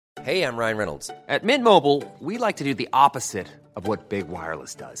Hey, I'm Ryan Reynolds. At Mint Mobile, we like to do the opposite of what Big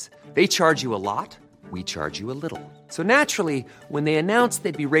Wireless does. They charge you a lot, we charge you a little. So naturally, when they announced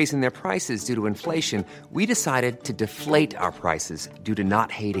they'd be raising their prices due to inflation, we decided to deflate our prices due to not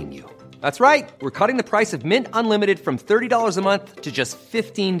hating you. That's right. We're cutting the price of Mint Unlimited from $30 a month to just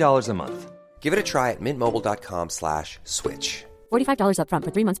 $15 a month. Give it a try at mintmobile.com/switch. $45 up front for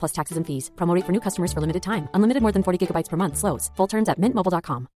 3 months plus taxes and fees. Promo rate for new customers for limited time. Unlimited more than 40 gigabytes per month. Slows full terms at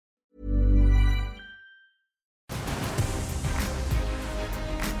mintmobile.com.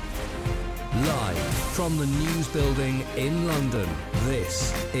 Live from the News Building in London,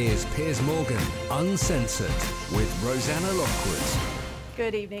 this is Piers Morgan Uncensored with Rosanna Lockwood.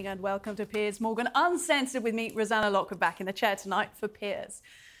 Good evening and welcome to Piers Morgan Uncensored with me, Rosanna Lockwood, back in the chair tonight for Piers.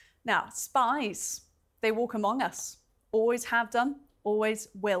 Now, spies, they walk among us. Always have done, always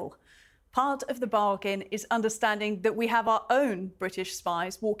will. Part of the bargain is understanding that we have our own British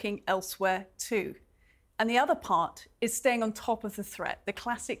spies walking elsewhere too. And the other part is staying on top of the threat, the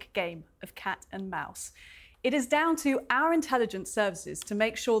classic game of cat and mouse. It is down to our intelligence services to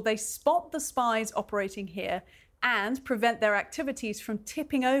make sure they spot the spies operating here and prevent their activities from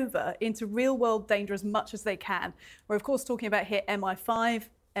tipping over into real-world danger as much as they can. We're, of course, talking about here MI5,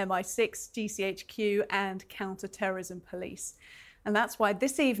 MI6, GCHQ, and counter-terrorism police. And that's why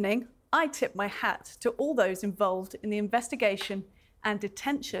this evening, I tip my hat to all those involved in the investigation and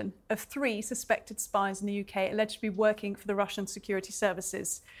detention of 3 suspected spies in the UK alleged to be working for the Russian security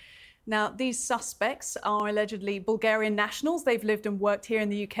services. Now, these suspects are allegedly Bulgarian nationals. They've lived and worked here in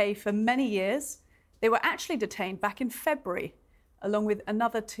the UK for many years. They were actually detained back in February, along with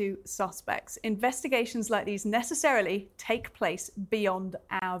another 2 suspects. Investigations like these necessarily take place beyond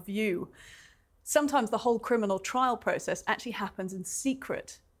our view. Sometimes the whole criminal trial process actually happens in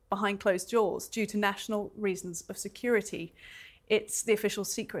secret, behind closed doors, due to national reasons of security. It's the Official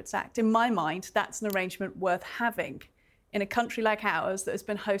Secrets Act. In my mind, that's an arrangement worth having in a country like ours that has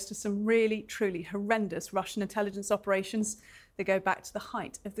been host to some really, truly horrendous Russian intelligence operations that go back to the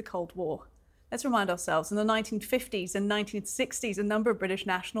height of the Cold War. Let's remind ourselves, in the 1950s and 1960s, a number of British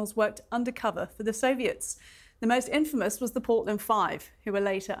nationals worked undercover for the Soviets. The most infamous was the Portland Five, who were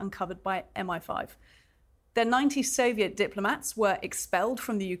later uncovered by MI5. Their 90 Soviet diplomats were expelled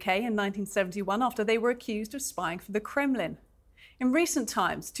from the UK in 1971 after they were accused of spying for the Kremlin. In recent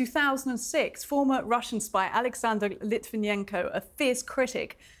times, 2006, former Russian spy Alexander Litvinenko, a fierce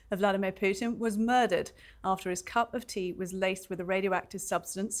critic of Vladimir Putin, was murdered after his cup of tea was laced with a radioactive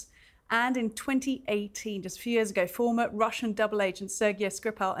substance. And in 2018, just a few years ago, former Russian double agent Sergei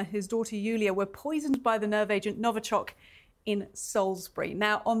Skripal and his daughter Yulia were poisoned by the nerve agent Novichok in Salisbury.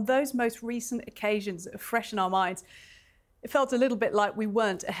 Now, on those most recent occasions that are fresh in our minds, it felt a little bit like we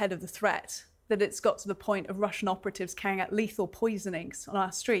weren't ahead of the threat, that it's got to the point of Russian operatives carrying out lethal poisonings on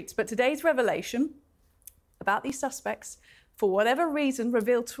our streets. But today's revelation about these suspects, for whatever reason,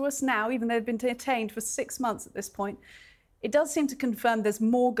 revealed to us now, even though they've been detained for 6 months at this point, it does seem to confirm there's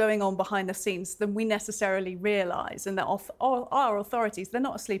more going on behind the scenes than we necessarily realise, and that our authorities, they're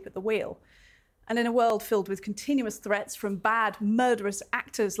not asleep at the wheel. And in a world filled with continuous threats from bad, murderous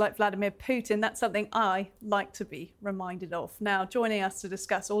actors like Vladimir Putin, that's something I like to be reminded of. Now, joining us to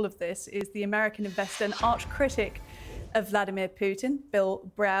discuss all of this is the American investor and arch critic of Vladimir Putin, Bill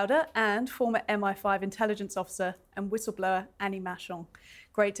Browder, and former MI5 intelligence officer and whistleblower Annie Machon.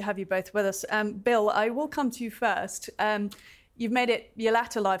 Great to have you both with us. Bill, I will come to you first. You've made it your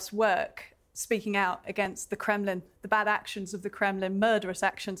latter life's work speaking out against the Kremlin, the bad actions of the Kremlin, murderous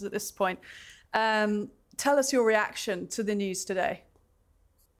actions at this point. Tell us your reaction to the news today.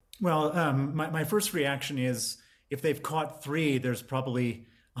 Well, my first reaction is if they've caught 3, there's probably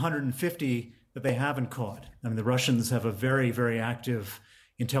 150 that they haven't caught. I mean, the Russians have a very, very active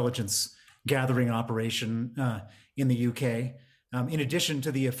intelligence gathering operation in the UK. In addition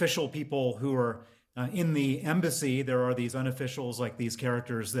to the official people who are in the embassy, there are these unofficials like these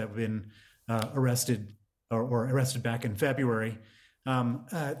characters that have been arrested or arrested back in February.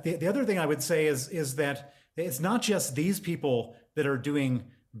 The other thing I would say is that it's not just these people that are doing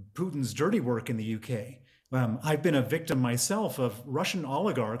Putin's dirty work in the UK. I've been a victim myself of Russian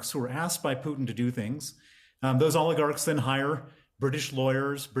oligarchs who were asked by Putin to do things. Those oligarchs then hire British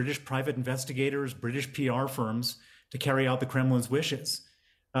lawyers, British private investigators, British PR firms to carry out the Kremlin's wishes.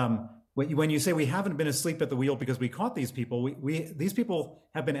 When you say we haven't been asleep at the wheel because we caught these people, these people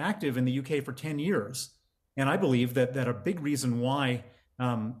have been active in the UK for 10 years. And I believe that a big reason why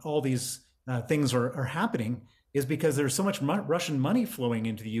all these things are happening is because there's so much Russian money flowing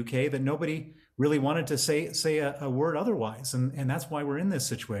into the UK that nobody really wanted to say a word otherwise. And that's why we're in this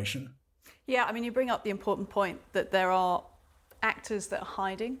situation. Yeah, I mean, you bring up the important point that there are actors that are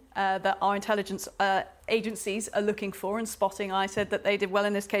hiding, that our intelligence agencies are looking for and spotting. I said that they did well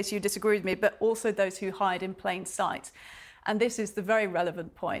in this case, you disagree with me, but also those who hide in plain sight. And this is the very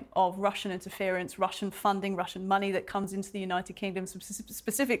relevant point of Russian interference, Russian funding, Russian money that comes into the United Kingdom,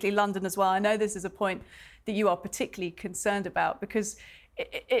 specifically London as well. I know this is a point that you are particularly concerned about, because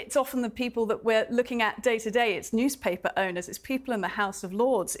it's often the people that we're looking at day to day. It's newspaper owners, it's people in the House of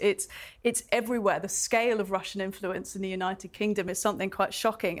Lords, it's everywhere. The scale of Russian influence in the United Kingdom is something quite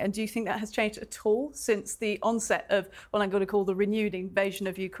shocking. And do you think that has changed at all since the onset of what I'm going to call the renewed invasion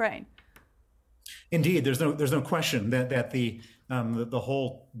of Ukraine? Indeed, there's no question that the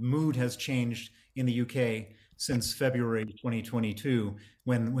whole mood has changed in the UK since February 2022,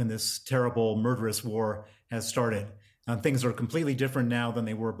 when this terrible, murderous war has started. Things are completely different now than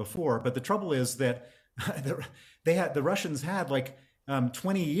they were before. But the trouble is that the Russians had like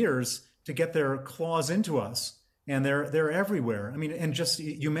 20 years to get their claws into us, and they're everywhere. I mean, and just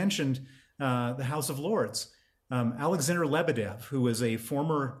you mentioned the House of Lords. Alexander Lebedev, who was a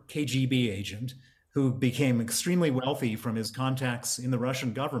former KGB agent who became extremely wealthy from his contacts in the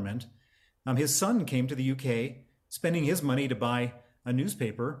Russian government, his son came to the UK, spending his money to buy a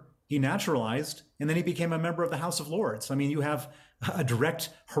newspaper. He naturalized, and then he became a member of the House of Lords. I mean, you have a direct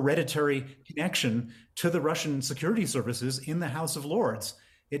hereditary connection to the Russian security services in the House of Lords.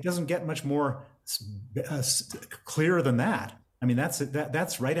 It doesn't get much more clear than that. I mean,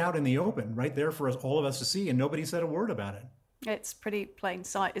 that's right out in the open, right there for all of us to see, and nobody said a word about it. It's pretty plain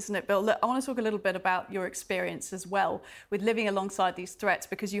sight, isn't it, Bill? Look, I want to talk a little bit about your experience as well with living alongside these threats,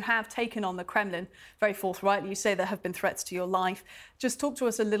 because you have taken on the Kremlin very forthrightly. You say there have been threats to your life. Just talk to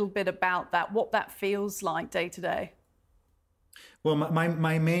us a little bit about that, what that feels like day to day. Well,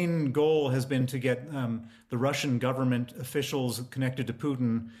 my main goal has been to get the Russian government officials connected to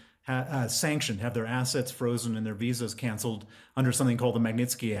Putin sanctioned, have their assets frozen and their visas canceled under something called the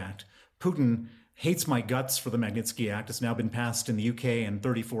Magnitsky Act. Putin hates my guts for the Magnitsky Act. It's now been passed in the UK and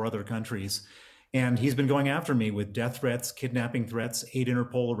 34 other countries. And he's been going after me with death threats, kidnapping threats, 8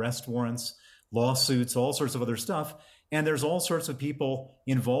 Interpol arrest warrants, lawsuits, all sorts of other stuff. And there's all sorts of people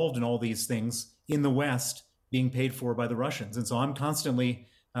involved in all these things in the West being paid for by the Russians. And so I'm constantly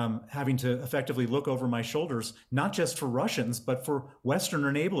having to effectively look over my shoulders, not just for Russians, but for Western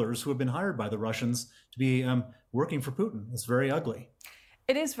enablers who have been hired by the Russians to be working for Putin. It's very ugly.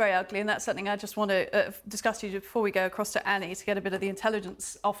 It is very ugly, and that's something I just want to discuss with you before we go across to Annie to get a bit of the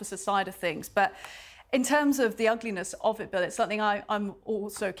intelligence officer side of things. But in terms of the ugliness of it, Bill, it's something I'm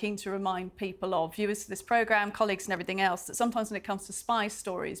also keen to remind people of, viewers to this programme, colleagues and everything else, that sometimes when it comes to spy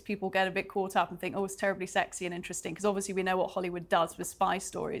stories, people get a bit caught up and think, oh, it's terribly sexy and interesting, because obviously we know what Hollywood does with spy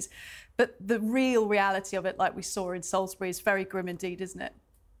stories. But the real reality of it, like we saw in Salisbury, is very grim indeed, isn't it?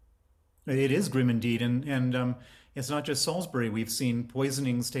 It is grim indeed, and it's not just Salisbury. We've seen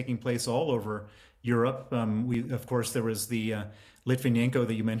poisonings taking place all over Europe. Of course, there was the Litvinenko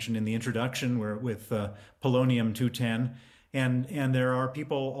that you mentioned in the introduction, where with polonium-210, and there are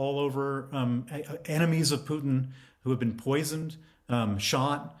people all over, enemies of Putin, who have been poisoned,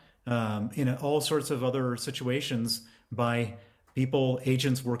 shot, in all sorts of other situations by people,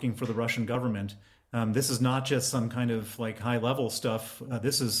 agents working for the Russian government. This is not just some kind of like high-level stuff.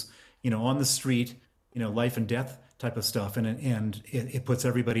 This is, on the street, life and death type of stuff, and it puts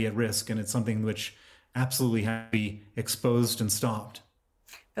everybody at risk, and it's something which absolutely has to be exposed and stopped.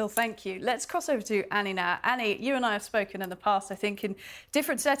 Bill, thank you. Let's cross over to Annie now. Annie, you and I have spoken in the past, I think, in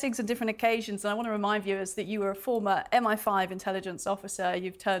different settings and different occasions, and I want to remind viewers that you were a former MI5 intelligence officer.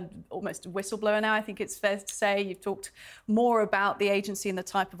 You've turned almost a whistleblower now, I think it's fair to say. You've talked more about the agency and the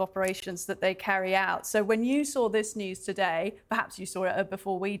type of operations that they carry out. So when you saw this news today, perhaps you saw it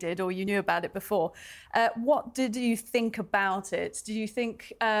before we did, or you knew about it before, what did you think about it? Do you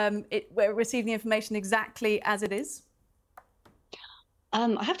think we're receiving the information exactly as it is?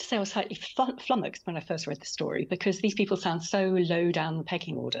 I have to say I was slightly flummoxed when I first read the story, because these people sound so low down the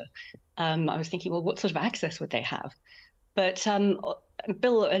pecking order. I was thinking, well, what sort of access would they have? But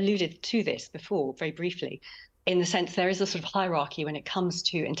Bill alluded to this before, very briefly, in the sense there is a sort of hierarchy when it comes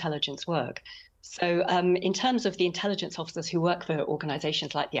to intelligence work. So in terms of the intelligence officers who work for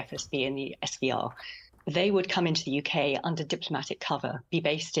organisations like the FSB and the SVR, they would come into the UK under diplomatic cover, be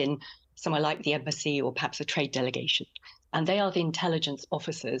based in somewhere like the embassy or perhaps a trade delegation. And they are the intelligence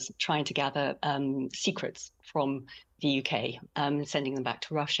officers trying to gather secrets from the UK, sending them back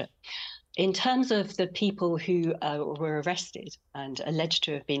to Russia. In terms of the people who were arrested and alleged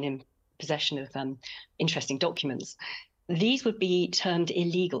to have been in possession of interesting documents, these would be termed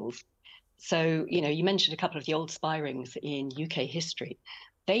illegals. So, you mentioned a couple of the old spy rings in UK history.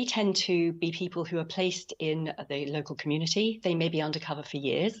 they tend to be people who are placed in the local community. They may be undercover for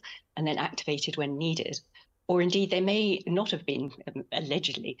years and then activated when needed. Or indeed, they may not have been,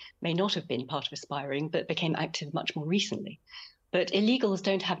 allegedly, may not have been part of aspiring, but became active much more recently. But illegals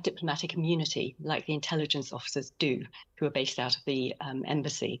don't have diplomatic immunity like the intelligence officers do, who are based out of the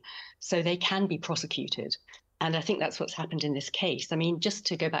embassy. So they can be prosecuted. And I think that's what's happened in this case. I mean, just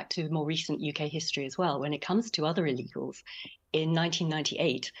to go back to more recent UK history as well, when it comes to other illegals, in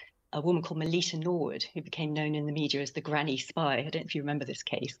 1998, a woman called Melita Norwood, who became known in the media as the Granny Spy, I don't know if you remember this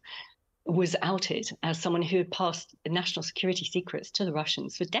case, was outed as someone who had passed national security secrets to the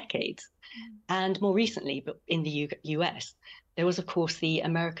Russians for decades. And more recently, but in the US, there was, of course, the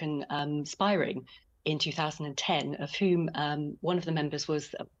American spy ring in 2010, of whom one of the members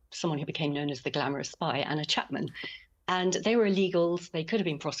was someone who became known as the glamorous spy, Anna Chapman. And they were illegals. They could have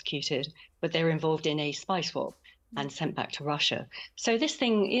been prosecuted, but they were involved in a spy swap and sent back to Russia. So this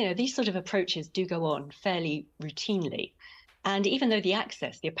thing, these sort of approaches do go on fairly routinely. And even though the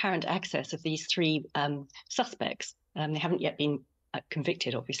apparent access of these three suspects, they haven't yet been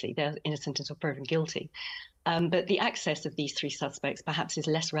convicted, obviously, they're innocent until proven guilty. But the access of these three suspects perhaps is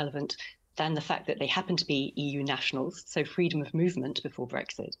less relevant than the fact that they happen to be EU nationals, so freedom of movement before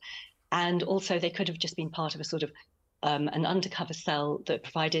Brexit. And also they could have just been part of a sort of an undercover cell that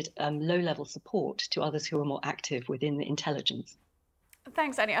provided low-level support to others who were more active within the intelligence.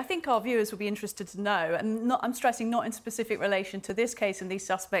 Thanks, Annie. I think our viewers will be interested to know, and I'm stressing not in specific relation to this case and these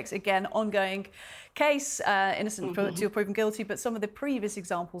suspects, again, ongoing case, innocent until proven guilty, but some of the previous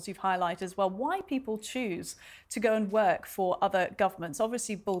examples you've highlighted as well, why people choose to go and work for other governments.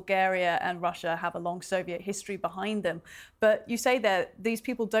 Obviously, Bulgaria and Russia have a long Soviet history behind them, but you say that these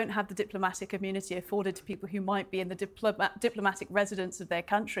people don't have the diplomatic immunity afforded to people who might be in the diplomatic residence of their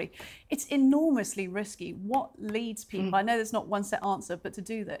country. It's enormously risky. What leads people? I know there's not one set answer, but to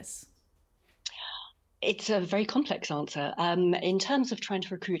do this? It's a very complex answer. In terms of trying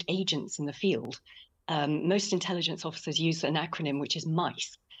to recruit agents in the field, most intelligence officers use an acronym which is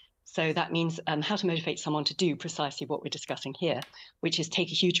MICE. So that means how to motivate someone to do precisely what we're discussing here, which is take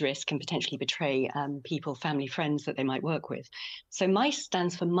a huge risk and potentially betray people, family, friends that they might work with. So MICE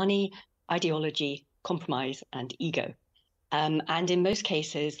stands for money, ideology, compromise, and ego. And in most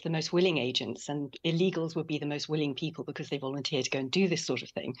cases, the most willing agents, and illegals would be the most willing people because they volunteer to go and do this sort of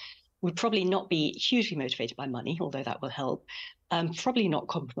thing, would probably not be hugely motivated by money, although that will help. Probably not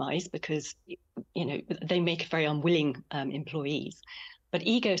compromise because, they make very unwilling employees. But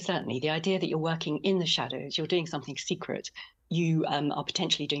ego, certainly, the idea that you're working in the shadows, you're doing something secret, you are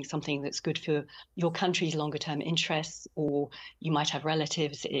potentially doing something that's good for your country's longer term interests, or you might have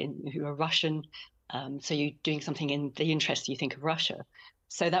relatives who are Russian. So you're doing something in the interest, you think, of Russia.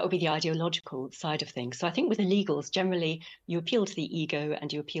 So that would be the ideological side of things. So I think with illegals, generally, you appeal to the ego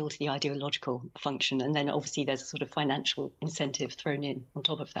and you appeal to the ideological function. And then obviously there's a sort of financial incentive thrown in on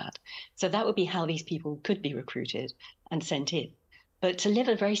top of that. So that would be how these people could be recruited and sent in. But to live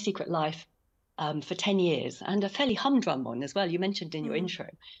a very secret life for 10 years, and a fairly humdrum one as well. You mentioned in your intro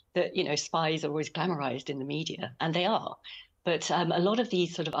that, spies are always glamorized in the media, and they are. But a lot of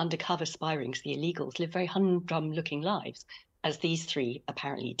these sort of undercover spy rings, the illegals, live very humdrum-looking lives, as these three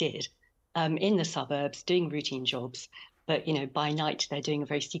apparently did, in the suburbs, doing routine jobs. But, by night, they're doing a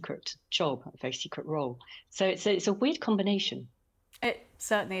very secret job, a very secret role. So it's a weird combination. It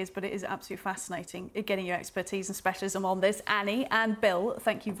certainly is, but it is absolutely fascinating getting your expertise and specialism on this. Annie and Bill,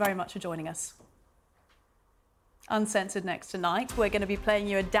 thank you very much for joining us. Uncensored next tonight. We're going to be playing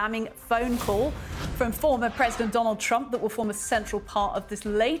you a damning phone call from former President Donald Trump that will form a central part of this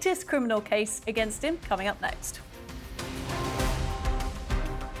latest criminal case against him. Coming up next.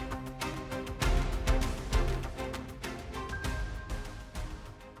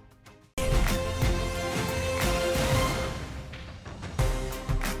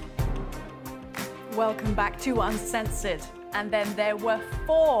 Welcome back to Uncensored. And then there were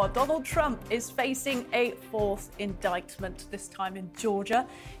four. Donald Trump is facing a fourth indictment, this time in Georgia.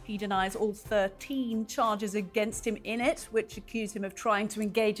 He denies all 13 charges against him in it, which accuse him of trying to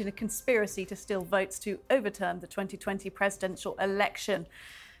engage in a conspiracy to steal votes to overturn the 2020 presidential election.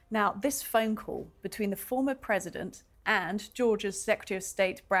 Now, this phone call between the former president and Georgia's Secretary of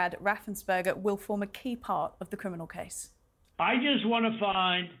State, Brad Raffensperger, will form a key part of the criminal case. I just want to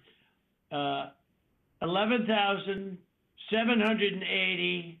find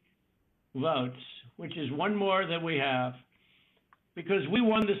 11,780 votes, which is one more than we have, because we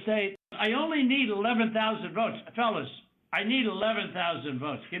won the state. I only need 11,000 votes. Fellas, I need 11,000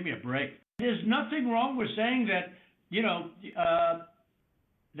 votes. Give me a break. There's nothing wrong with saying that,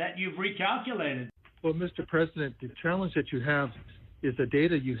 that you've recalculated. Well, Mr. President, the challenge that you have is the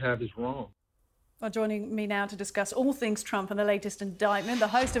data you have is wrong. Well, joining me now to discuss all things Trump and the latest indictment, the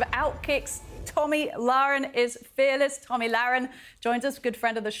host of Outkick's Tomi Lahren is fearless. Tomi Lahren joins us, good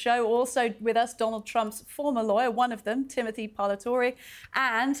friend of the show. Also with us, Donald Trump's former lawyer, one of them, Timothy Parlatore,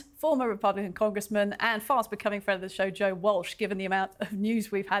 and former Republican congressman and fast becoming friend of the show, Joe Walsh, given the amount of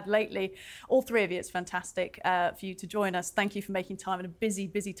news we've had lately. All three of you, it's fantastic for you to join us. Thank you for making time in a busy,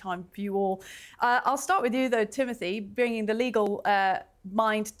 busy time for you all. I'll start with you, though, Timothy, bringing the legal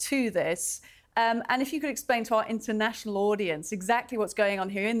mind to this. And if you could explain to our international audience exactly what's going on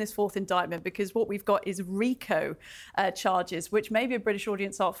here in this fourth indictment, because what we've got is RICO charges, which maybe a British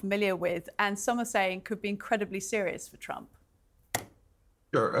audience aren't familiar with, and some are saying could be incredibly serious for Trump.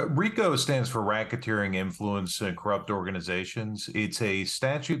 Sure. RICO stands for Racketeering, Influence, and Corrupt Organizations. It's a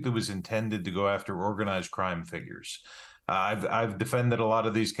statute that was intended to go after organized crime figures. I've defended a lot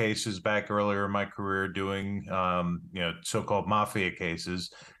of these cases back earlier in my career doing, so-called mafia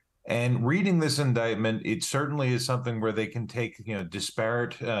cases. And reading this indictment, it certainly is something where they can take,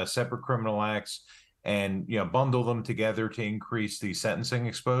 disparate, separate criminal acts and, bundle them together to increase the sentencing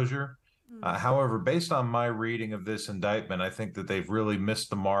exposure. However, based on my reading of this indictment, I think that they've really missed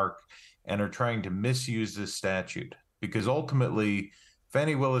the mark and are trying to misuse this statute because ultimately,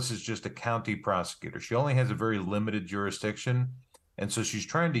 Fani Willis is just a county prosecutor. She only has a very limited jurisdiction. And so she's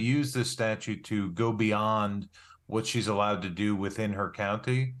trying to use this statute to go beyond what she's allowed to do within her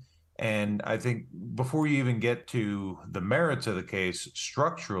county. And I think before you even get to the merits of the case,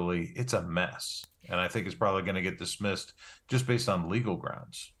 structurally, it's a mess. And I think it's probably going to get dismissed just based on legal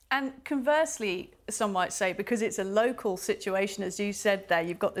grounds. And conversely, some might say, because it's a local situation, as you said there,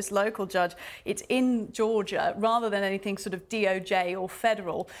 you've got this local judge, it's in Georgia, rather than anything sort of DOJ or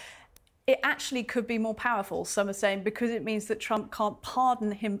federal, it actually could be more powerful, some are saying, because it means that Trump can't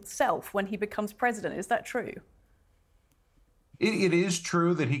pardon himself when he becomes president. Is that true? It is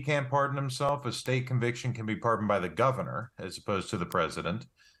true that he can't pardon himself. A state conviction can be pardoned by the governor as opposed to the president.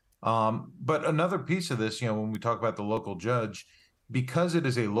 But another piece of this, when we talk about the local judge, because it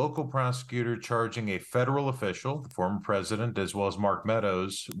is a local prosecutor charging a federal official, the former president, as well as Mark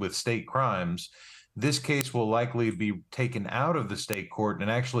Meadows, with state crimes, this case will likely be taken out of the state court and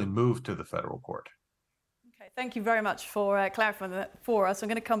actually moved to the federal court. Thank you very much for clarifying that for us. I'm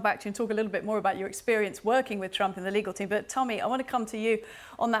going to come back to you and talk a little bit more about your experience working with Trump in the legal team. But Tomi, I want to come to you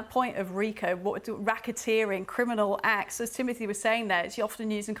on that point of RICO, racketeering, criminal acts. As Timothy was saying there, it's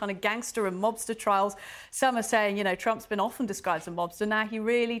often used in kind of gangster and mobster trials. Some are saying, Trump's been often described as a mobster. Now he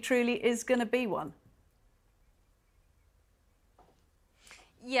really, truly is going to be one.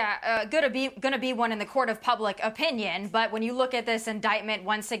 Yeah, going to be one in the court of public opinion. But when you look at this indictment,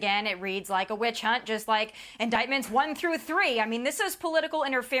 once again, it reads like a witch hunt, just like indictments 1 through 3. I mean, this is political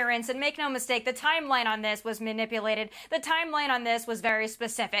interference. And make no mistake, the timeline on this was manipulated. The timeline on this was very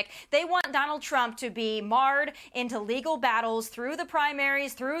specific. They want Donald Trump to be marred into legal battles through the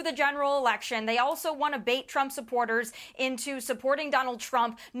primaries, through the general election. They also want to bait Trump supporters into supporting Donald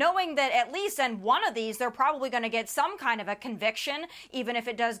Trump, knowing that at least in one of these, they're probably going to get some kind of a conviction, even if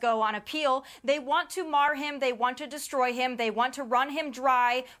it does go on appeal. They want to mar him. They want to destroy him. They want to run him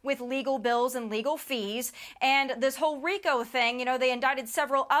dry with legal bills and legal fees. And this whole RICO thing, they indicted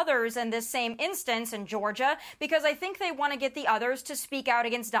several others in this same instance in Georgia because I think they want to get the others to speak out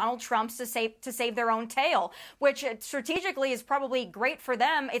against Donald Trump to save their own tail, which strategically is probably great for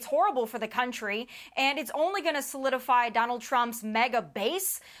them. It's horrible for the country, and it's only going to solidify Donald Trump's mega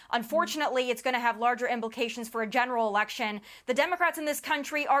base. Unfortunately, it's going to have larger implications for a general election. The Democrats in this country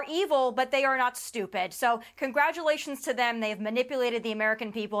are evil, but they are not stupid. So congratulations to them. They have manipulated the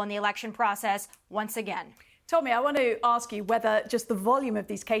American people in the election process once again. Tomi, I want to ask you whether just the volume of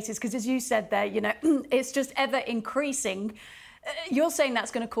these cases, because as you said there, it's just ever increasing. You're saying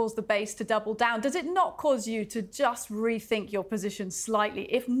that's going to cause the base to double down. Does it not cause you to just rethink your position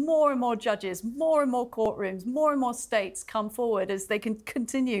slightly if more and more judges, more and more courtrooms, more and more states come forward as they can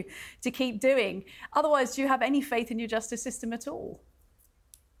continue to keep doing? Otherwise, do you have any faith in your justice system at all?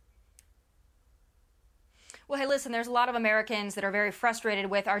 Well, hey, listen, there's a lot of Americans that are very frustrated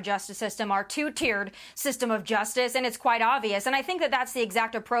with our justice system, our two-tiered system of justice, and it's quite obvious. And I think that that's the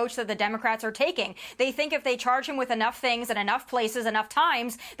exact approach that the Democrats are taking. They think if they charge him with enough things in enough places, enough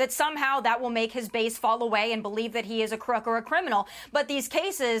times, that somehow that will make his base fall away and believe that he is a crook or a criminal. But these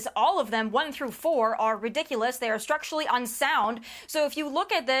cases, all of them, 1 through 4, are ridiculous. They are structurally unsound. So if you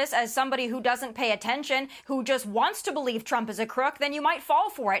look at this as somebody who doesn't pay attention, who just wants to believe Trump is a crook, then you might fall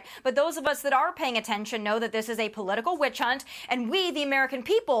for it. But those of us that are paying attention know that this this is a political witch hunt, and we, the American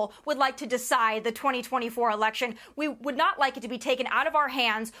people, would like to decide the 2024 election. We would not like it to be taken out of our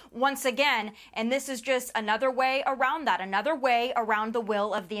hands once again, and this is just another way around that, another way around the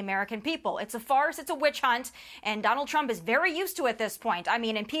will of the American people. It's a farce, it's a witch hunt, and Donald Trump is very used to it at this point. I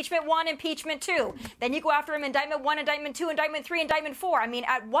mean, impeachment 1, impeachment 2. Then you go after him, indictment 1, indictment 2, indictment 3, indictment 4. I mean,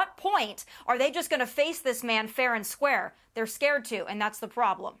 at what point are they just going to face this man fair and square? They're scared to, and that's the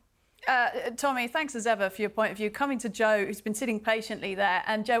problem. Tommy, thanks as ever for your point of view. Coming to Joe, who's been sitting patiently there.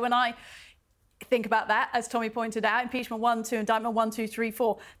 And Joe, when I think about that, as Tommy pointed out, impeachment 1, 2, indictment 1, 2, 3,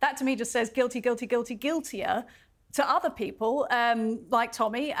 4, that to me just says guilty, guilty, guilty, guiltier. To other people, like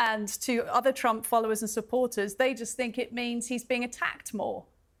Tommy, and to other Trump followers and supporters, they just think it means he's being attacked more.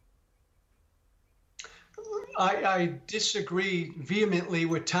 I disagree vehemently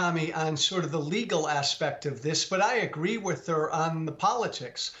with Tommy on sort of the legal aspect of this, but I agree with her on the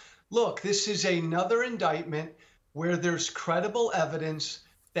politics. Look, this is another indictment where there's credible evidence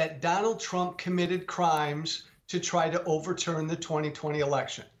that Donald Trump committed crimes to try to overturn the 2020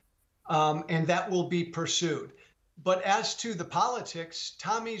 election, and that will be pursued. But as to the politics,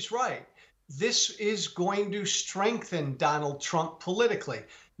 Tommy's right. This is going to strengthen Donald Trump politically,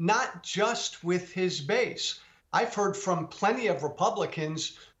 not just with his base. I've heard from plenty of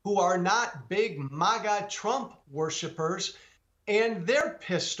Republicans who are not big MAGA Trump worshipers, and they're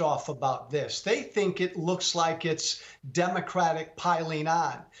pissed off about this. They think it looks like it's Democratic piling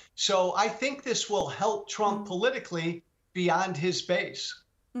on. So I think this will help Trump politically beyond his base.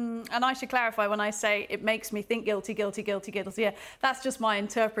 And I should clarify when I say it makes me think guilty, guilty, guilty, guilty. Yeah, that's just my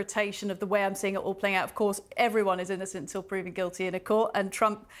interpretation of the way I'm seeing it all playing out. Of course, everyone is innocent until proven guilty in a court, and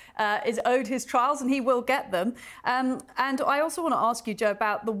Trump is owed his trials, and he will get them. And I also want to ask you, Joe,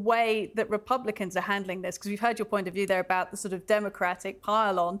 about the way that Republicans are handling this, because we've heard your point of view there about the sort of Democratic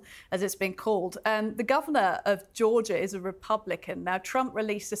pile-on, as it's been called. The governor of Georgia is a Republican. Now, Trump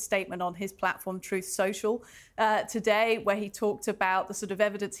released a statement on his platform, Truth Social, today, where he talked about the sort of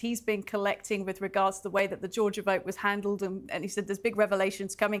evidence he's been collecting with regards to the way that the Georgia vote was handled. And he said there's big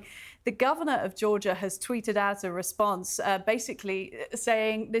revelations coming. The governor of Georgia has tweeted out a response basically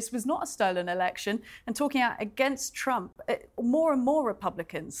saying this was not a stolen election and talking out against Trump. More and more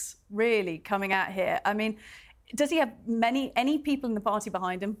Republicans really coming out here. I mean, does he have any people in the party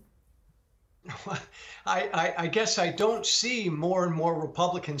behind him? I guess I don't see more and more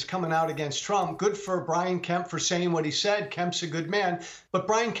Republicans coming out against Trump. Good for Brian Kemp for saying what he said. Kemp's a good man. But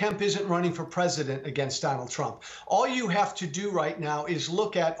Brian Kemp isn't running for president against Donald Trump. All you have to do right now is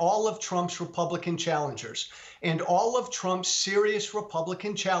look at all of Trump's Republican challengers. And all of Trump's serious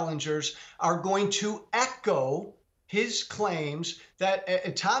Republican challengers are going to echo his claims,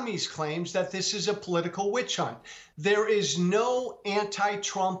 that Tommy's claims, that this is a political witch hunt. There is no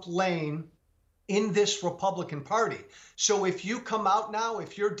anti-Trump lane in this Republican Party. So if you come out now,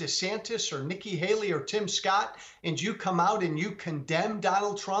 if you're DeSantis or Nikki Haley or Tim Scott, and you come out and you condemn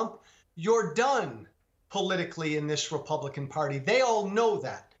Donald Trump, you're done politically in this Republican Party. They all know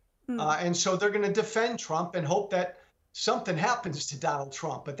that. And so they're going to defend Trump and hope that something happens to Donald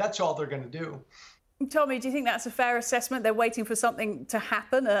Trump. But that's all they're going to do. Tommy, do you think that's a fair assessment? They're waiting for something to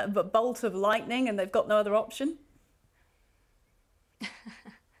happen, a bolt of lightning, and they've got no other option?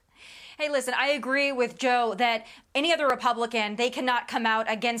 Hey, listen, I agree with Joe that any other Republican, they cannot come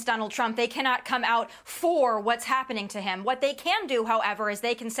out against Donald Trump. They cannot come out for what's happening to him. What they can do, however, is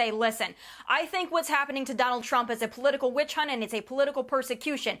they can say, listen, I think what's happening to Donald Trump is a political witch hunt and it's a political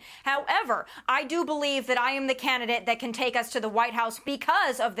persecution. However, I do believe that I am the candidate that can take us to the White House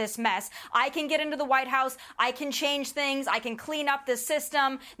because of this mess. I can get into the White House. I can change things. I can clean up the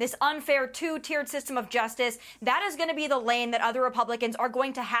system, this unfair two-tiered system of justice. That is going to be the lane that other Republicans are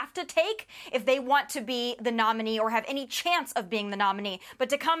going to have to take if they want to be the nominee or have any chance of being the nominee. But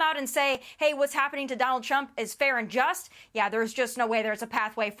to come out and say, hey, what's happening to Donald Trump is fair and just, yeah, there's just no way there's a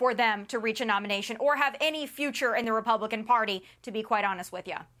pathway for them to reach a nomination or have any future in the Republican Party, to be quite honest with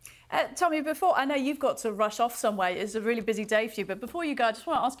you. Tommy, before, I know you've got to rush off somewhere. It's a really busy day for you. But before you go, I just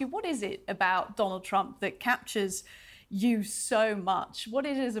want to ask you, what is it about Donald Trump that captures you so much? What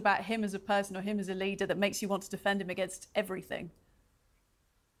it is about him as a person or him as a leader that makes you want to defend him against everything?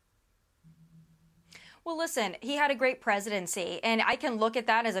 Well, listen, he had a great presidency, and I can look at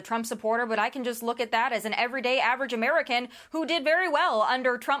that as a Trump supporter, but I can just look at that as an everyday average American who did very well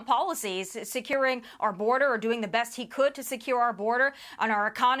under Trump policies, securing our border or doing the best he could to secure our border, on our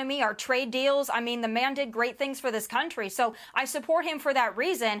economy, our trade deals. I mean, the man did great things for this country. So I support him for that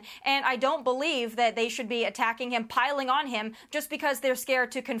reason, and I don't believe that they should be attacking him, piling on him, just because they're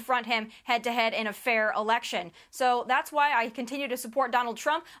scared to confront him head-to-head in a fair election. So that's why I continue to support Donald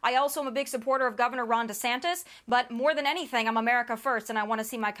Trump. I also am a big supporter of Governor Ron DeSantis, but more than anything, I'm America first and I want to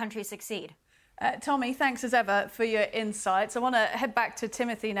see my country succeed. Tommy, thanks as ever for your insights. I want to head back to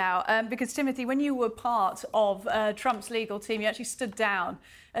Timothy now, because Timothy, when you were part of Trump's legal team, you actually stood down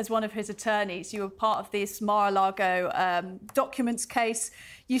as one of his attorneys. You were part of this Mar-a-Lago documents case.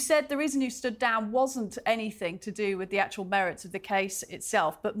 You said the reason you stood down wasn't anything to do with the actual merits of the case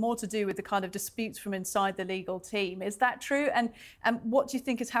itself, but more to do with the kind of disputes from inside the legal team. Is that true? And what do you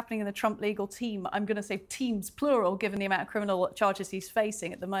think is happening in the Trump legal team? I'm going to say teams, plural, given the amount of criminal charges he's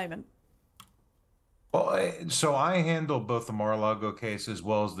facing at the moment. Well, so I handled both the Mar-a-Lago case as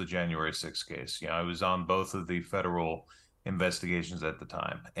well as the January 6th case. I was on both of the federal investigations at the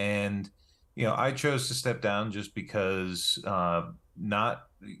time. And, I chose to step down just because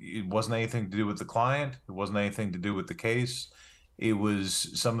it wasn't anything to do with the client. It wasn't anything to do with the case. It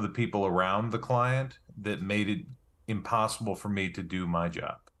was some of the people around the client that made it impossible for me to do my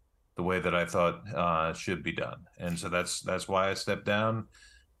job the way that I thought should be done. And so that's why I stepped down.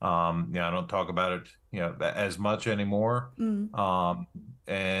 I don't talk about it, as much anymore.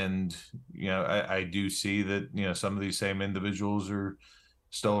 And, I do see that, some of these same individuals are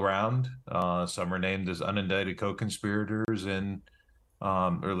still around. Some are named as unindicted co-conspirators, and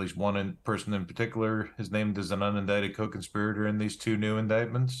or at least one person in particular is named as an unindicted co-conspirator in these two new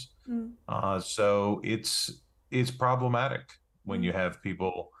indictments. So it's problematic when you have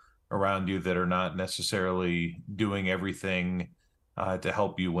people around you that are not necessarily doing everything to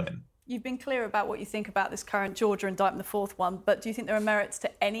help you win. You've been clear about what you think about this current Georgia indictment, the fourth one, but do you think there are merits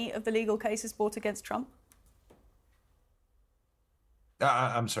to any of the legal cases brought against Trump?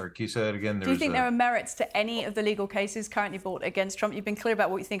 I'm sorry, can you say that again? Do you think there are merits to any of the legal cases currently brought against Trump? You've been clear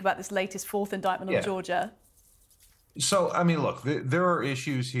about what you think about this latest fourth indictment on Georgia. So, look, there are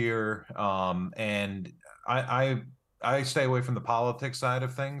issues here, and I stay away from the politics side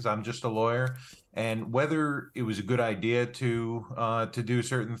of things. I'm just a lawyer. And whether it was a good idea to do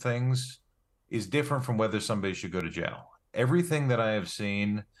certain things is different from whether somebody should go to jail. Everything that I have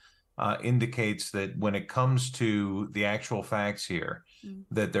seen indicates that when it comes to the actual facts here,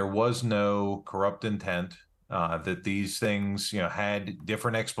 that there was no corrupt intent, that these things, had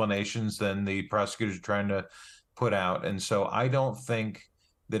different explanations than the prosecutors are trying to put out. And so I don't think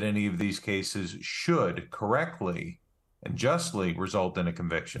that any of these cases should correctly and justly result in a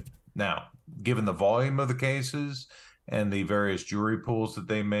conviction. Now, given the volume of the cases and the various jury pools that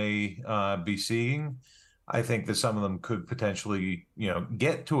they may be seeing, I think that some of them could potentially,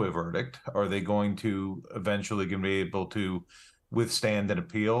 get to a verdict. Are they going to eventually be able to withstand an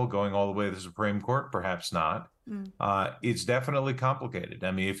appeal going all the way to the Supreme Court? Perhaps not. It's definitely complicated.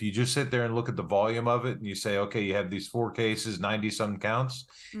 If you just sit there and look at the volume of it and you say, okay, you have these 4 cases, 90-some counts,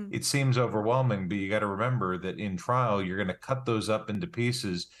 it seems overwhelming, but you got to remember that in trial, you're going to cut those up into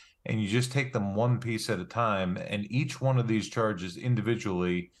pieces, and you just take them one piece at a time. And each one of these charges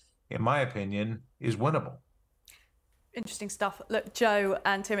individually, in my opinion, is winnable. Interesting stuff. Look, Joe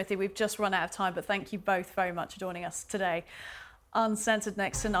and Timothy, we've just run out of time, but thank you both very much for joining us today. Uncensored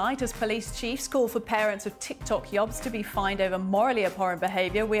next tonight, as police chiefs call for parents of TikTok yobs to be fined over morally abhorrent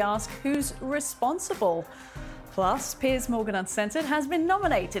behaviour, we ask who's responsible. Plus, Piers Morgan Uncensored has been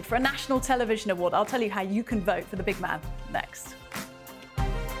nominated for a National Television Award. I'll tell you how you can vote for the big man next.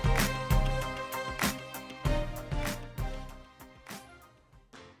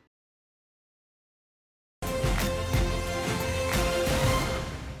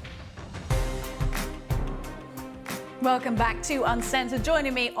 Welcome back to Uncensored.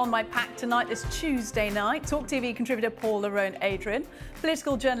 Joining me on my pack tonight this Tuesday night, Talk TV contributor Paul Lerone-Adrian,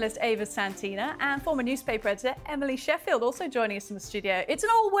 political journalist Ava Santina, and former newspaper editor Emily Sheffield, also joining us in the studio. It's an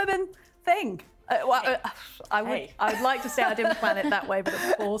all-women thing. I would like to say I didn't plan it that way, but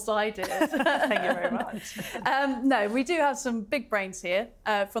of course I did. Thank you very much. No, we do have some big brains here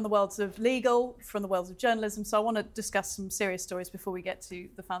from the worlds of legal, from the worlds of journalism. So I want to discuss some serious stories before we get to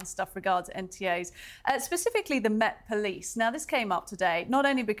the fun stuff regards NTAs, specifically the Met Police. Now, this came up today, not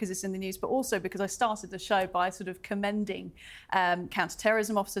only because it's in the news, but also because I started the show by sort of commending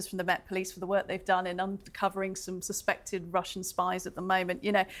counter-terrorism officers from the Met Police for the work they've done in uncovering some suspected Russian spies at the moment,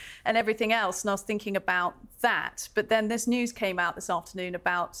 and everything else. And I was thinking about that, but then this news came out this afternoon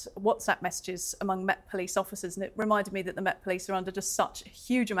about WhatsApp messages among Met Police officers, and it reminded me that the Met Police are under just such a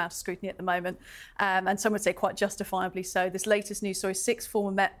huge amount of scrutiny at the moment, and some would say quite justifiably so. This latest news story, 6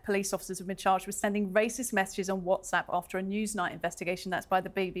 former Met Police officers have been charged with sending racist messages on WhatsApp after a Newsnight investigation. That's by the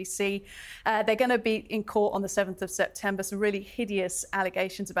BBC. They're going to be in court on the 7th of September. Some really hideous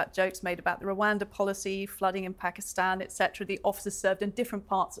allegations about jokes made about the Rwanda policy, flooding in Pakistan, etc. The officers served in different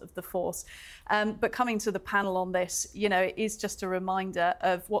parts of the force. But coming to the panel on this, it is just a reminder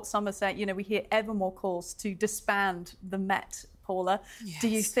of what some are saying. We hear ever more calls to disband the Met, Paula. Yes. Do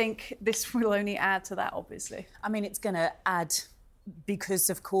you think this will only add to that, obviously? I mean, it's going to add, because,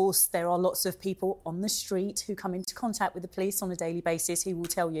 of course, there are lots of people on the street who come into contact with the police on a daily basis who will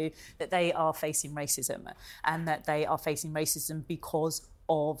tell you that they are facing racism, and that they are facing racism because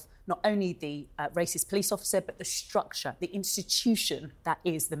of not only the racist police officer, but the structure, the institution that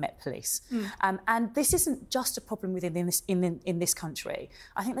is the Met Police. And this isn't just a problem within in this country.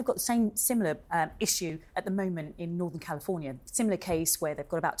 I think they've got the similar issue at the moment in Northern California. Similar case where they've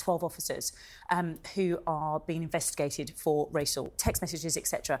got about 12 officers who are being investigated for racial text messages,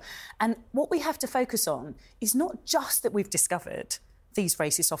 etc. And what we have to focus on is not just that we've discovered these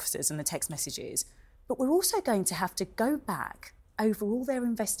racist officers and the text messages, but we're also going to have to go back over all their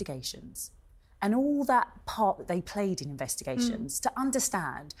investigations and all that part that they played in investigations to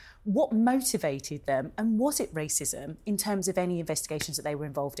understand what motivated them and was it racism in terms of any investigations that they were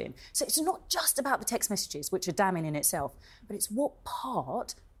involved in. So it's not just about the text messages, which are damning in itself, but it's what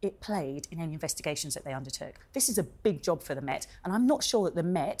part it played in any investigations that they undertook. This is a big job for the Met, and I'm not sure that the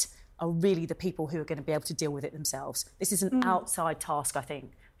Met are really the people who are going to be able to deal with it themselves. This is an outside task, I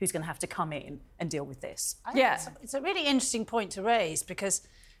think, who's going to have to come in and deal with this. It's a really interesting point to raise, because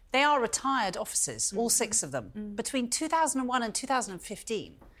they are retired officers, all 6 of them, between 2001 and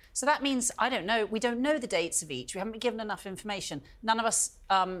 2015. So that means, we don't know the dates of each. We haven't been given enough information. None of us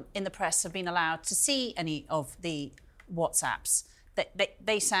in the press have been allowed to see any of the WhatsApps.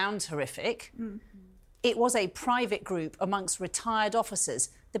 They sound horrific. It was a private group amongst retired officers.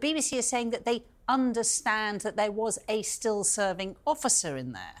 The BBC is saying that they understand that there was a still serving officer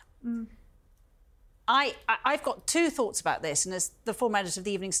in there. I've got 2 thoughts about this, and as the former editor of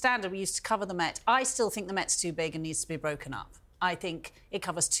the Evening Standard, we used to cover the Met. I still think the Met's too big and needs to be broken up. I think it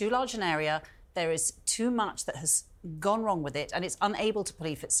covers too large an area. There is too much that has gone wrong with it, and it's unable to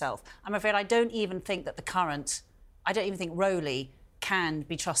police itself. I'm afraid I don't even think Rowley can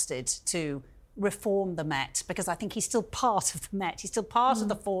be trusted to reform the Met, because I think he's still part of the Met. He's still part of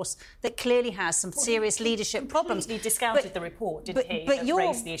the force that clearly has some serious leadership problems. He discounted the report, didn't he? But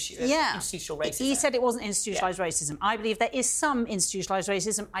raised the issue of institutional racism. He said it wasn't institutionalised racism. I believe there is some institutionalised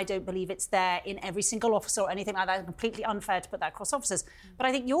racism. I don't believe it's there in every single officer or anything like that. It's completely unfair to put that across officers. But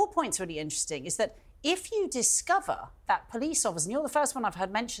I think your point's really interesting, is that if you discover that police officers, and you're the first one I've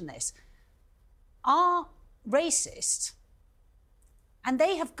heard mention this, are racist, and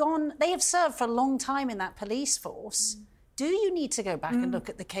they have served for a long time in that police force, do you need to go back and look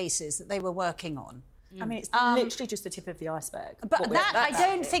at the cases that they were working on? I mean, it's literally just the tip of the iceberg. But that I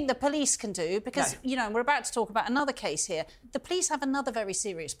don't think the police can do, because, we're about to talk about another case here. The police have another very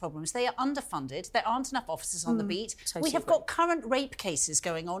serious problem. They are underfunded. There aren't enough officers on the beat. Totally we have got current rape cases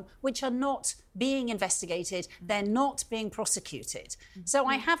going on which are not being investigated. They're not being prosecuted. So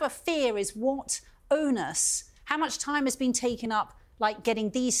I have a fear is what onus, how much time has been taken up like getting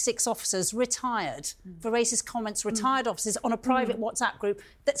these 6 officers retired for racist comments, retired officers on a private WhatsApp group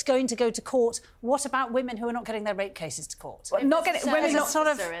that's going to go to court. What about women who are not getting their rape cases to court? Well, not getting women, not sort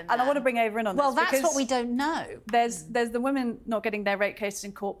of, and I want to bring Ava in on this. Well, that's what we don't know. There's the women not getting their rape cases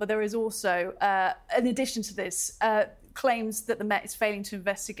in court, but there is also, in addition to this, claims that the Met is failing to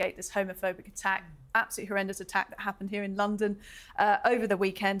investigate this homophobic attack. Absolutely horrendous attack that happened here in London over the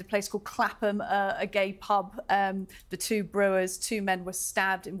weekend, a place called Clapham, a gay pub. The 2 brewers, 2 men were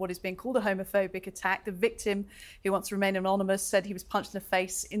stabbed in what is being called a homophobic attack. The victim, who wants to remain anonymous, said he was punched in the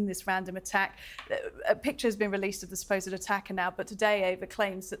face in this random attack. A picture has been released of the supposed attacker now, but today Ava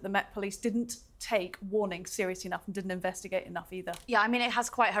claims that the Met Police didn't take warning seriously enough and didn't investigate enough either. Yeah, I mean, it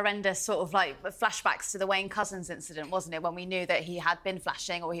has quite horrendous sort of like flashbacks to the Wayne Couzens incident, wasn't it? When we knew that he had been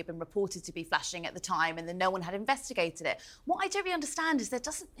flashing, or he had been reported to be flashing at the time, and then no one had investigated it. What I don't really understand is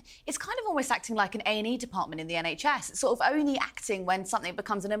it's kind of almost acting like an A&E department in the NHS. It's sort of only acting when something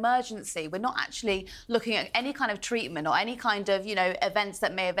becomes an emergency. We're not actually looking at any kind of treatment or any kind of, events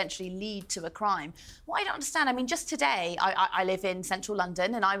that may eventually lead to a crime. What I don't understand, I mean, just today, I live in central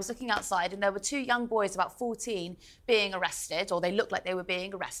London, and I was looking outside, and there were 2 young boys, about 14, being arrested, or they looked like they were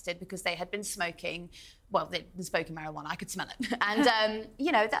being arrested because they had been smoking. Well, they'd been smoking marijuana. I could smell it. And,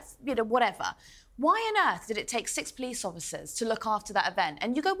 that's, whatever. Why on earth did it take 6 police officers to look after that event?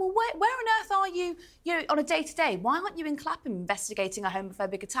 And you go, well, where on earth are you, on a day-to-day? Why aren't you in Clapham investigating a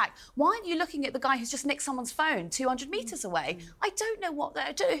homophobic attack? Why aren't you looking at the guy who's just nicked someone's phone 200 metres away? I don't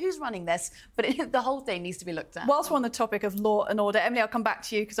know who's running this, but the whole thing needs to be looked at. Whilst we're on the topic of law and order, Emily, I'll come back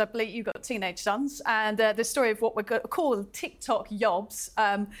to you, because I believe you've got teenage sons, and the story of what we're going to call TikTok yobs.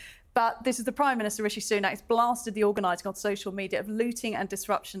 But this is the Prime Minister, Rishi Sunak, has blasted the organising on social media of looting and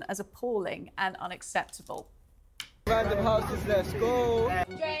disruption as appalling and unacceptable. Random houses, let's go.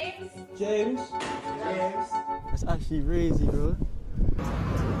 James. That's actually crazy, bro.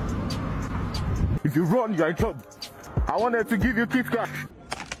 If you run, you're in trouble. I wanted to give you Kit Kat.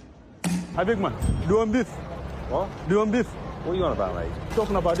 Hey, big man, do on this. What? Do on this. What are you on about, mate?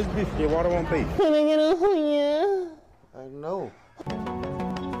 Talking about this beef. Yeah, why do I want beef? Can I get a here? I know.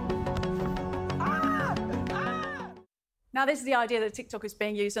 Now, this is the idea that TikTok is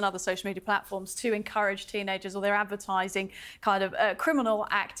being used on other social media platforms to encourage teenagers, or they're advertising kind of criminal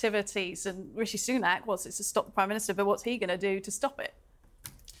activities. And Rishi Sunak wants it to stop the Prime Minister, but what's he going to do to stop it?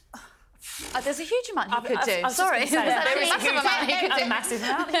 There's a huge amount he could do. Sorry. There is a massive amount he could do. A massive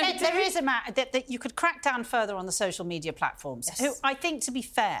amount. There is a amount that you could crack down further on the social media platforms, who I think, to be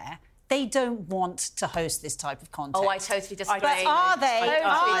fair, they don't want to host this type of content. Oh, I totally disagree. But are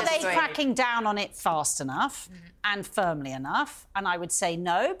I they cracking down on it fast enough and firmly enough? And I would say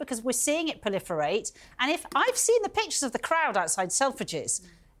no, because we're seeing it proliferate. And if I've seen the pictures of the crowd outside Selfridges,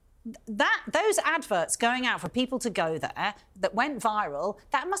 those adverts going out for people to go there that went viral,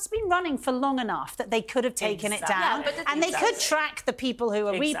 that must have been running for long enough that they could have taken it down. Yeah, and they could track the people who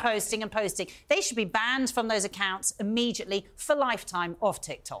are reposting and posting. They should be banned from those accounts immediately for lifetime off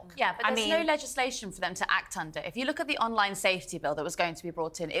TikTok. Yeah, but there's no legislation for them to act under. If you look at the online safety bill that was going to be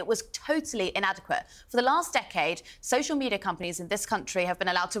brought in, it was totally inadequate. For the last decade, social media companies in this country have been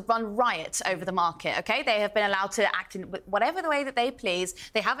allowed to run riot over the market, OK? They have been allowed to act in whatever the way that they please.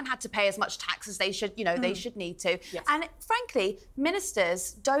 They haven't had to pay as much tax as they should, they should need to. Yes. And frankly,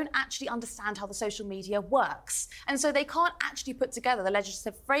 ministers don't actually understand how the social media works. And so they can't actually put together the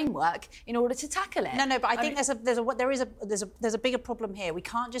legislative framework in order to tackle it. No, but I think there's a bigger problem here. We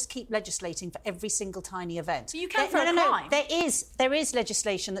can't just keep legislating for every single tiny event. So you can for a crime. There is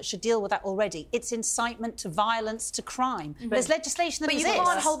legislation that should deal with that already. It's incitement to violence, to crime. There's legislation that exists. But you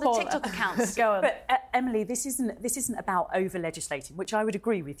can't hold the TikTok accounts. Go on. But Emily, this isn't about over legislating, which I would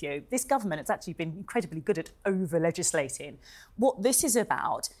agree with you. This government has actually been incredibly good at over legislating. What this is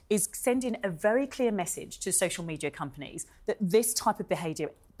about is sending a very clear message to social media companies that this type of behaviour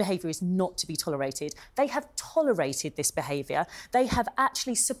is not to be tolerated. They have tolerated this behaviour. They have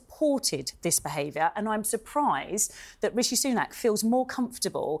actually supported this behaviour. And I'm surprised that Rishi Sunak feels more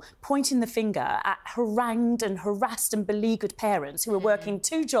comfortable pointing the finger at harangued and harassed and beleaguered parents who are working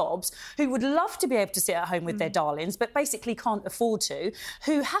two jobs, who would love to be able to sit at home with their darlings, but basically can't afford to,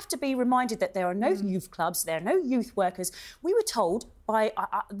 who have to be reminded that there are no youth clubs, there are no youth workers. We were told by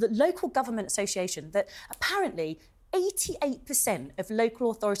the local government association that apparently 88% of local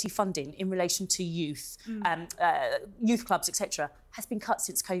authority funding in relation to youth, youth clubs, etc., has been cut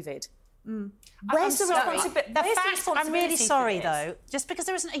since COVID. Where's the responsibility? I'm really sorry, though. Just because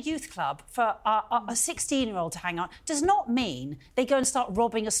there isn't a youth club for a 16-year-old to hang on does not mean they go and start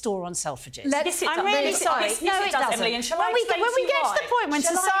robbing a store on Selfridges. I'm really sorry. No, it doesn't. Emily, when we get to the point when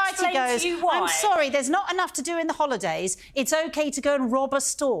society goes, I'm sorry, there's not enough to do in the holidays, it's OK to go and rob a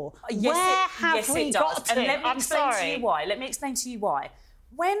store. Where have we got to? And let me explain to you why.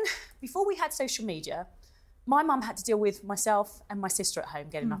 Before we had social media, my mum had to deal with myself and my sister at home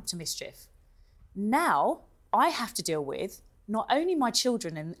getting up to mischief. Now I have to deal with not only my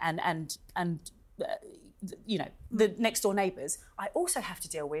children and the next door neighbours. I also have to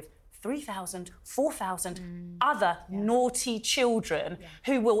deal with 3,000, 4,000 other naughty children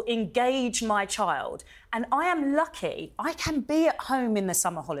who will engage my child. And I am lucky I can be at home in the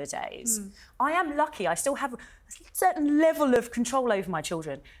summer holidays. I am lucky I still have a certain level of control over my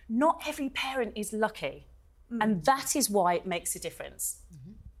children. Not every parent is lucky. And that is why it makes a difference.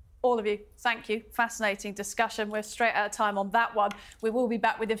 All of you, thank you. Fascinating discussion. We're straight out of time on that one. We will be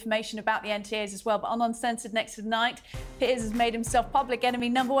back with information about the NTAs as well. But on Uncensored next tonight, Piers has made himself public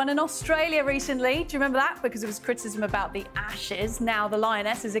enemy #1 in Australia recently. Do you remember that? Because it was criticism about the Ashes. Now the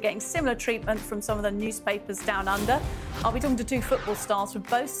Lionesses are getting similar treatment from some of the newspapers down under. I'll be talking to two football stars from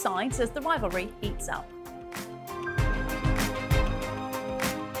both sides as the rivalry heats up.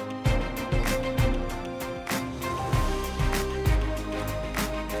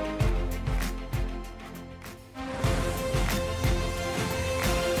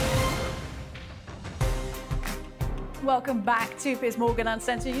 Welcome back to Piers Morgan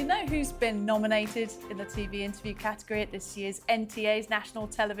Uncensored. You know who's been nominated in the TV interview category at this year's NTAs, National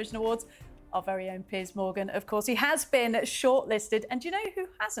Television Awards? Our very own Piers Morgan, of course. He has been shortlisted. And do you know who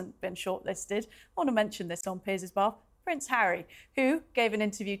hasn't been shortlisted? I want to mention this on Piers' behalf. Prince Harry, who gave an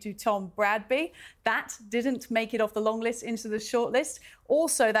interview to Tom Bradby. That didn't make it off the long list into the shortlist.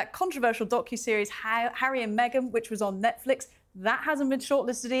 Also, that controversial docuseries Harry and Meghan, which was on Netflix, That hasn't been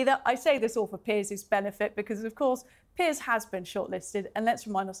shortlisted either. I say this all for Piers' benefit because, of course, Piers has been shortlisted, and let's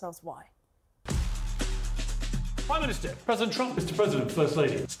remind ourselves why. Prime Minister, President Trump, Mr. President, First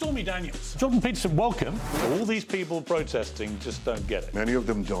Lady, Stormy Daniels, Jordan Peterson, welcome. All these people protesting just don't get it. Many of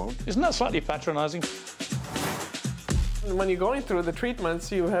them don't. Isn't that slightly patronising? When you're going through the treatments,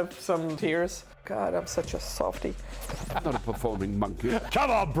 you have some tears. God, I'm such a softie. I'm not a performing monkey.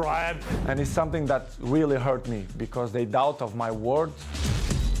 Come on, Brian. And it's something that really hurt me because they doubt of my words.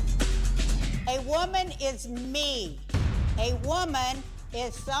 A woman is me. A woman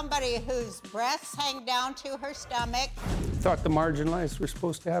is somebody whose breasts hang down to her stomach. Thought the marginalized were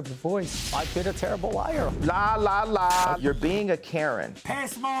supposed to have the voice. I've been a terrible liar. La, la, la. You're being a Karen.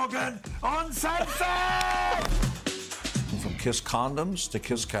 Piers Morgan, Uncensored! From kiss condoms to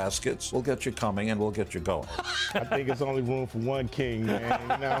kiss caskets, we'll get you coming and we'll get you going. I think it's only room for one king, man. You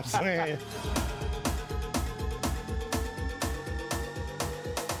know what I'm saying?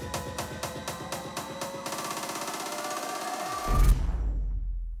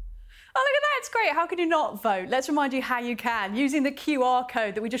 Oh, look at that. It's great. How can you not vote? Let's remind you how you can. Using the QR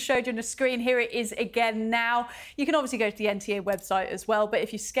code that we just showed you on the screen. Here it is again now. You can obviously go to the NTA website as well, but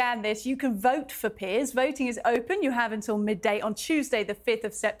if you scan this, you can vote for Piers. Voting is open. You have until midday on Tuesday, the 5th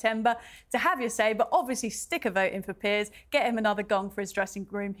of September, to have your say, but obviously stick a vote in for Piers. Get him another gong for his dressing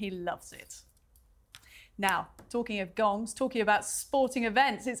room. He loves it. Now, talking of gongs, talking about sporting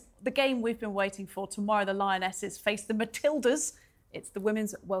events, it's the game we've been waiting for. Tomorrow, the Lionesses face the Matildas. It's the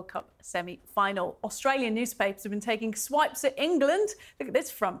Women's World Cup semi-final. Australian newspapers have been taking swipes at England. Look at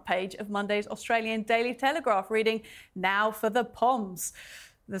this front page of Monday's Australian Daily Telegraph reading, "Now for the Poms."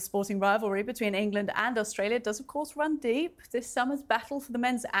 The sporting rivalry between England and Australia does, of course, run deep. This summer's battle for the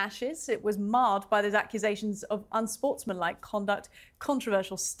men's Ashes, it was marred by those accusations of unsportsmanlike conduct,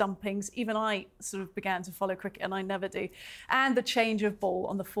 controversial stumpings. Even I sort of began to follow cricket, and I never do. And the change of ball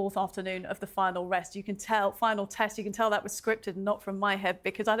on the fourth afternoon of the final test. You can tell that was scripted and not from my head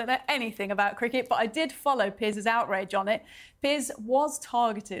because I don't know anything about cricket, but I did follow Piers' outrage on it. Piers was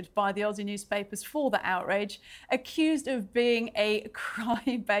targeted by the Aussie newspapers for the outrage, accused of being a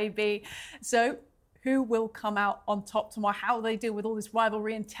crybaby. So who will come out on top tomorrow? How will they deal with all this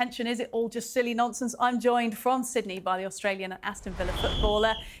rivalry and tension? Is it all just silly nonsense? I'm joined from Sydney by the Australian and Aston Villa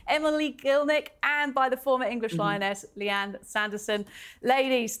footballer Emily Gilnick and by the former English Lioness Leanne Sanderson.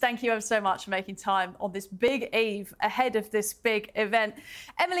 Ladies, thank you ever so much for making time on this big eve ahead of this big event.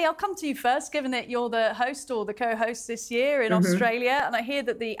 Emily, I'll come to you first, given that you're the host or the co-host this year in Australia, and I hear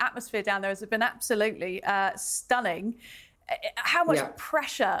that the atmosphere down there has been absolutely stunning. How much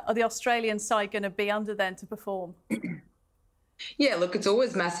pressure are the Australian side going to be under then to perform? Yeah, look, it's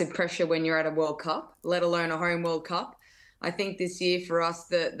always massive pressure when you're at a World Cup, let alone a home World Cup. I think this year for us,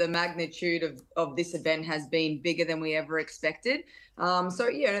 the magnitude of this event has been bigger than we ever expected.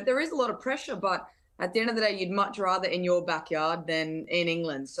 There is a lot of pressure, but at the end of the day, you'd much rather in your backyard than in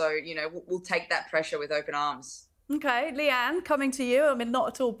England. So, we'll take that pressure with open arms. Okay, Leanne, coming to you. I mean, not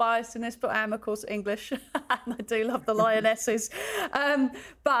at all biased in this, but I am, of course, English, and I do love the Lionesses.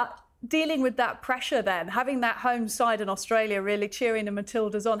 But dealing with that pressure then, having that home side in Australia really cheering the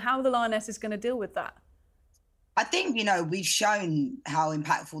Matildas on, how are the Lionesses going to deal with that? I think, we've shown how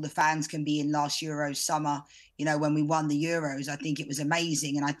impactful the fans can be in last Euros summer. When we won the Euros, I think it was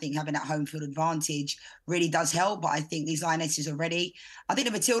amazing. And I think having that home field advantage really does help. But I think these Lionesses are ready. I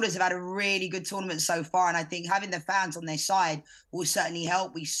think the Matildas have had a really good tournament so far. And I think having the fans on their side will certainly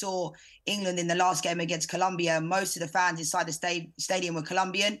help. We saw England in the last game against Colombia. Most of the fans inside the stadium were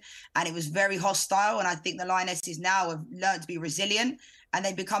Colombian. And it was very hostile. And I think the Lionesses now have learned to be resilient. And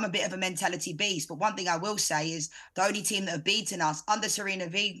they've become a bit of a mentality beast. But one thing I will say is the only team that have beaten us under Serena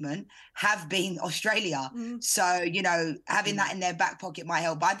Wiegman have been Australia. So, having that in their back pocket might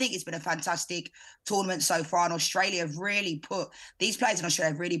help. But I think it's been a fantastic tournament so far. And Australia have really these players in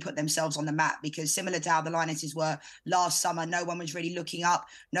Australia have really put themselves on the map because similar to how the Lionesses were last summer, no one was really looking up.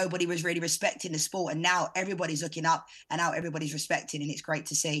 Nobody was really respecting the sport. And now everybody's looking up and now everybody's respecting. And it's great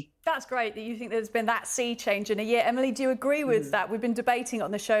to see. That's great that you think there's been that sea change in a year. Emily, do you agree with that? We've been debating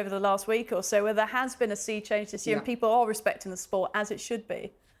on the show over the last week or so where there has been a sea change this year and people are respecting the sport as it should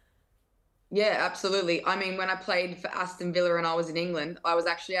be. Yeah, absolutely. I mean, when I played for Aston Villa and I was in England, I was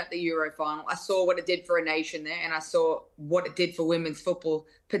actually at the Euro final. I saw what it did for a nation there and I saw what it did for women's football,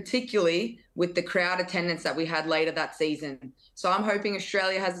 particularly with the crowd attendance that we had later that season. So I'm hoping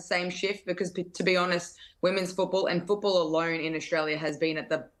Australia has the same shift because, to be honest, women's football and football alone in Australia has been at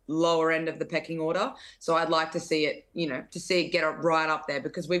the lower end of the pecking order. So I'd like to see it, get right up there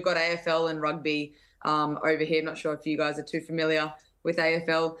because we've got AFL and rugby over here. I'm not sure if you guys are too familiar. with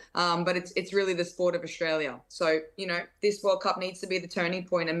AFL. But it's really the sport of Australia. So, you know, this World Cup needs to be the turning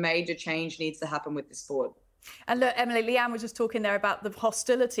point. A major change needs to happen with the sport. And look, Emily, Leanne was just talking there about the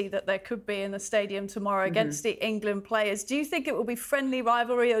hostility that there could be in the stadium tomorrow against the England players. Do you think it will be friendly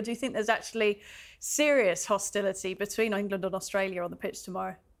rivalry, or do you think there's actually serious hostility between England and Australia on the pitch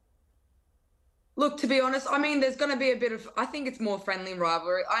tomorrow? Look, to be honest, I mean, there's going to be a bit of, I think it's more friendly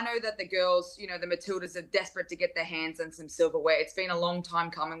rivalry. I know that the girls, you know, the Matildas are desperate to get their hands on some silverware. It's been a long time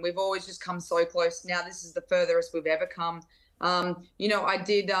coming. We've always just come so close. Now this is the furthest we've ever come. You know, I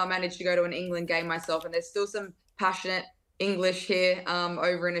did manage to go to an England game myself, and there's still some passionate English here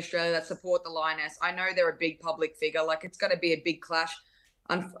over in Australia that support the Lioness. I know they're a big public figure. Like, it's going to be a big clash.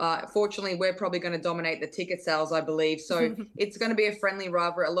 Unfortunately, we're probably going to dominate the ticket sales, I believe. So it's going to be a friendly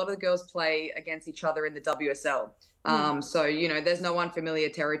rivalry. A lot of the girls play against each other in the WSL. So, you know, there's no unfamiliar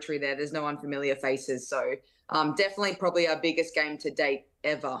territory there. There's no unfamiliar faces. So definitely probably our biggest game to date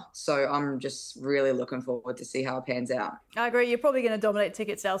ever. So I'm just really looking forward to see how it pans out. I agree. You're probably going to dominate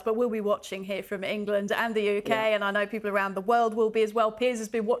ticket sales, but we'll be watching here from England and the UK, and I know people around the world will be as well. Piers has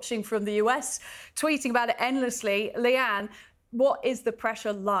been watching from the US, tweeting about it endlessly. Leanne, what is the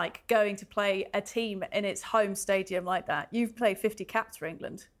pressure like going to play a team in its home stadium like that? You've played 50 caps for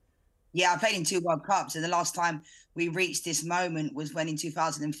England. Yeah, I played in 2 World Cups, and the last time we reached this moment was when in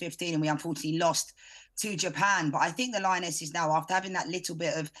 2015, and we unfortunately lost to Japan. But I think the Lionesses now, after having that little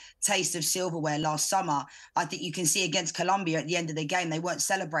bit of taste of silverware last summer, I think you can see against Colombia at the end of the game, they weren't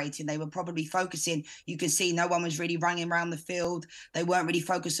celebrating. They were probably focusing. You could see no one was really running around the field. They weren't really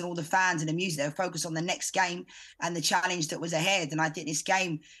focused on all the fans and the music. They were focused on the next game and the challenge that was ahead. And I think this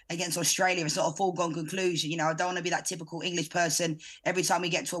game against Australia is not a foregone conclusion. You know, I don't want to be that typical English person. Every time we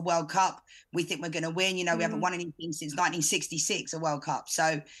get to a World Cup, we think we're going to win. You know, we haven't won anything since 1966, a World Cup.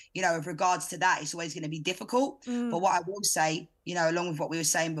 So, you know, with regards to that, it's always going to be difficult. But what I will say, you know, along with what we were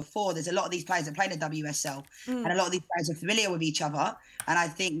saying before, there's a lot of these players that play in the WSL and a lot of these players are familiar with each other. And I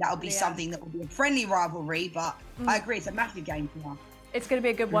think that'll be something that will be a friendly rivalry. But I agree, it's a massive game for us. It's going to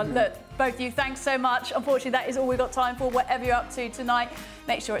be a good one. Look, both of you, thanks so much. Unfortunately, that is all we've got time for. Whatever you're up to tonight,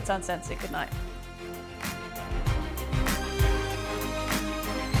 make sure it's uncensored. Good night.